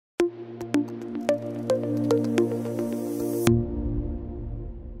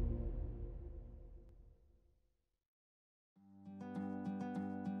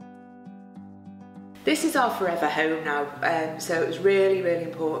This is our forever home now, so it was really, really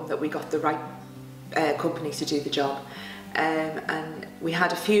important that we got the right company to do the job. And we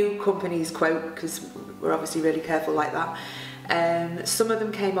had a few companies quote, because we're obviously really careful like that. Some of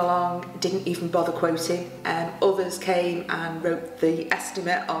them came along, didn't even bother quoting. Others came and wrote the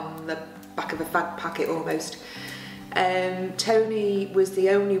estimate on the back of a fag packet almost. Tony was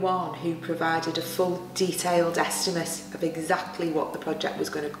the only one who provided a full detailed estimate of exactly what the project was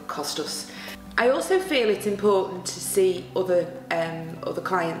going to cost us. I also feel it's important to see other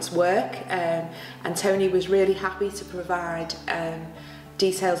clients' work, and Tony was really happy to provide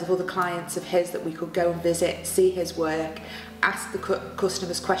details of other clients of his that we could go and visit, see his work, ask the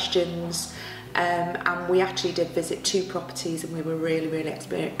customers questions, and we actually did visit 2 properties and we were really, really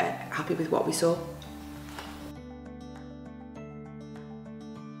happy with what we saw.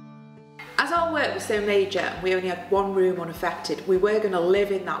 As our work was so major and we only had 1 room unaffected, we were going to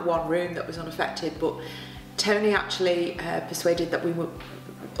live in that 1 room that was unaffected, but Tony actually persuaded that we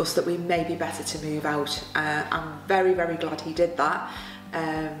may be better to move out. I'm very, very glad he did that,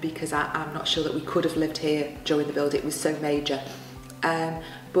 because I'm not sure that we could have lived here during the build. It was so major.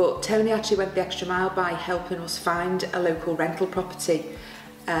 But Tony actually went the extra mile by helping us find a local rental property,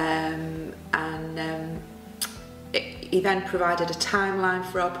 he then provided a timeline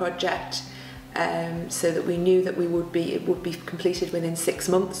for our project, so that we knew that it would be completed within 6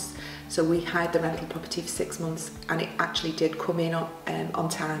 months. So we hired the rental property for 6 months, and it actually did come in on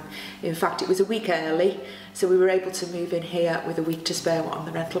time. In fact, it was a week early, so we were able to move in here with a week to spare on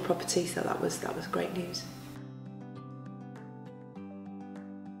the rental property. So that was great news.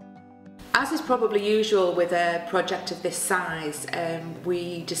 As is probably usual with a project of this size,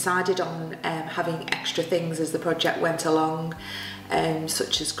 we decided on having extra things as the project went along,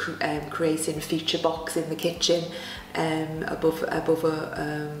 such as creating a feature box in the kitchen above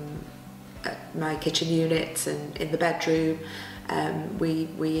my kitchen units, and in the bedroom.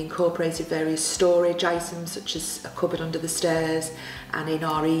 We incorporated various storage items such as a cupboard under the stairs and in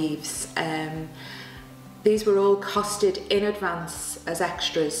our eaves. These were all costed in advance as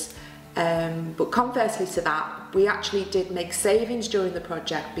extras. But conversely to that, we actually did make savings during the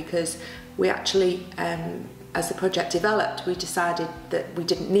project, because we actually, as the project developed, we decided that we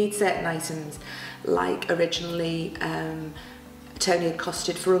didn't need certain items, like originally Tony had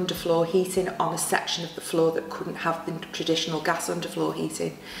costed for underfloor heating on a section of the floor that couldn't have the traditional gas underfloor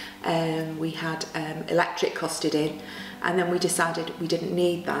heating. We had electric costed in, and then we decided we didn't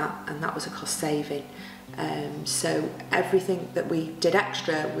need that, and that was a cost saving. So everything that we did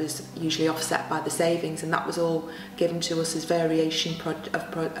extra was usually offset by the savings, and that was all given to us as variation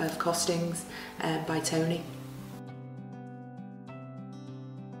of costings by Tony.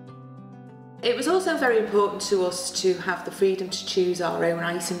 It was also very important to us to have the freedom to choose our own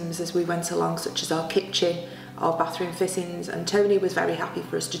items as we went along, such as our kitchen, our bathroom fittings, and Tony was very happy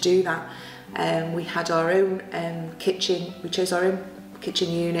for us to do that. We had our own kitchen, we chose our own kitchen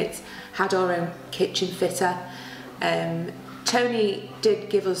units, had our own kitchen fitter. Tony did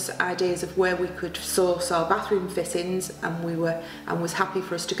give us ideas of where we could source our bathroom fittings, and was happy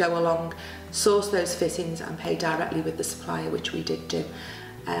for us to go along, source those fittings and pay directly with the supplier, which we did do.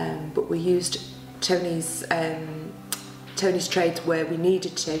 But we used Tony's trades where we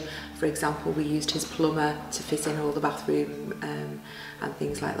needed to. For example, we used his plumber to fit in all the bathroom and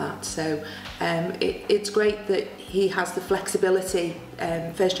things like that. So it's great that he has the flexibility.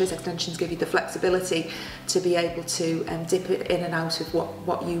 First Choice Extensions give you the flexibility to be able to dip it in and out of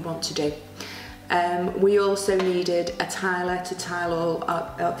what you want to do. We also needed a tiler to tile all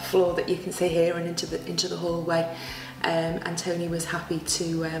the floor that you can see here and into the hallway. And Tony was happy to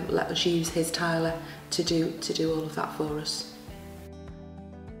let us use his tiler to do all of that for us.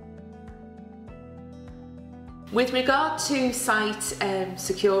 With regard to site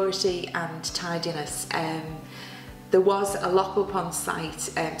security and tidiness, there was a lock-up on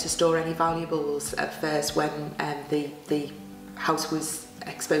site to store any valuables at first when the house was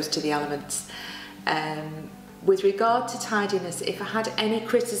exposed to the elements. With regard to tidiness, if I had any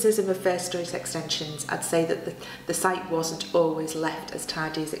criticism of First Choice Extensions, I'd say that the site wasn't always left as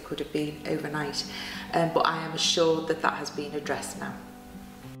tidy as it could have been overnight, but I am assured that that has been addressed now.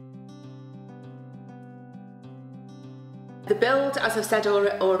 The build, as I've said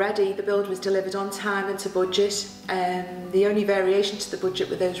already, the build was delivered on time and to budget. The only variation to the budget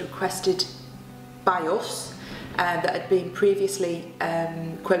were those requested by us that had been previously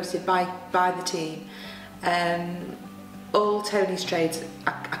quoted by the team. All Tony's trades,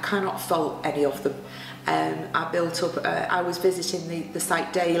 I cannot fault any of them. I was visiting the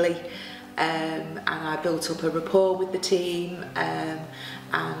site daily, and I built up a rapport with the team, and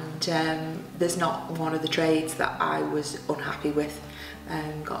there's not one of the trades that I was unhappy with.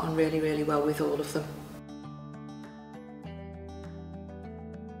 Got on really, really well with all of them.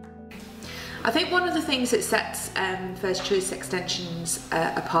 I think one of the things that sets First Choice Extensions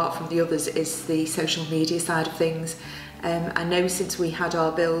apart from the others is the social media side of things. I know since we had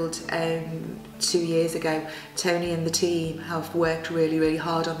our build 2 years ago, Tony and the team have worked really, really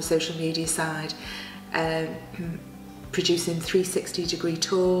hard on the social media side, producing 360-degree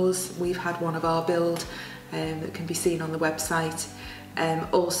tours. We've had one of our build that can be seen on the website.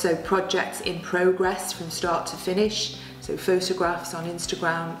 Also projects in progress from start to finish, so photographs on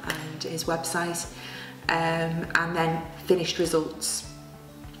Instagram and his website, and then finished results.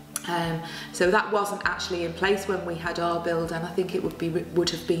 So that wasn't actually in place when we had our build, and I think it would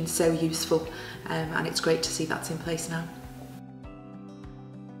have been so useful, and it's great to see that's in place now.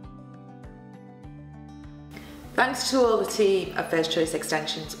 Thanks to all the team at First Choice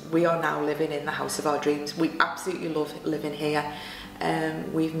Extensions, we are now living in the house of our dreams. We absolutely love living here.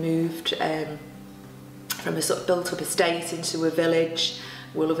 We've moved from a sort of built up estate into a village.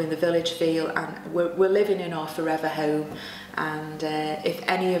 We're loving the village feel, and we're living in our forever home. And if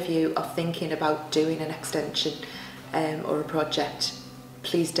any of you are thinking about doing an extension or a project,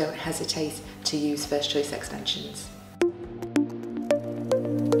 please don't hesitate to use First Choice Extensions.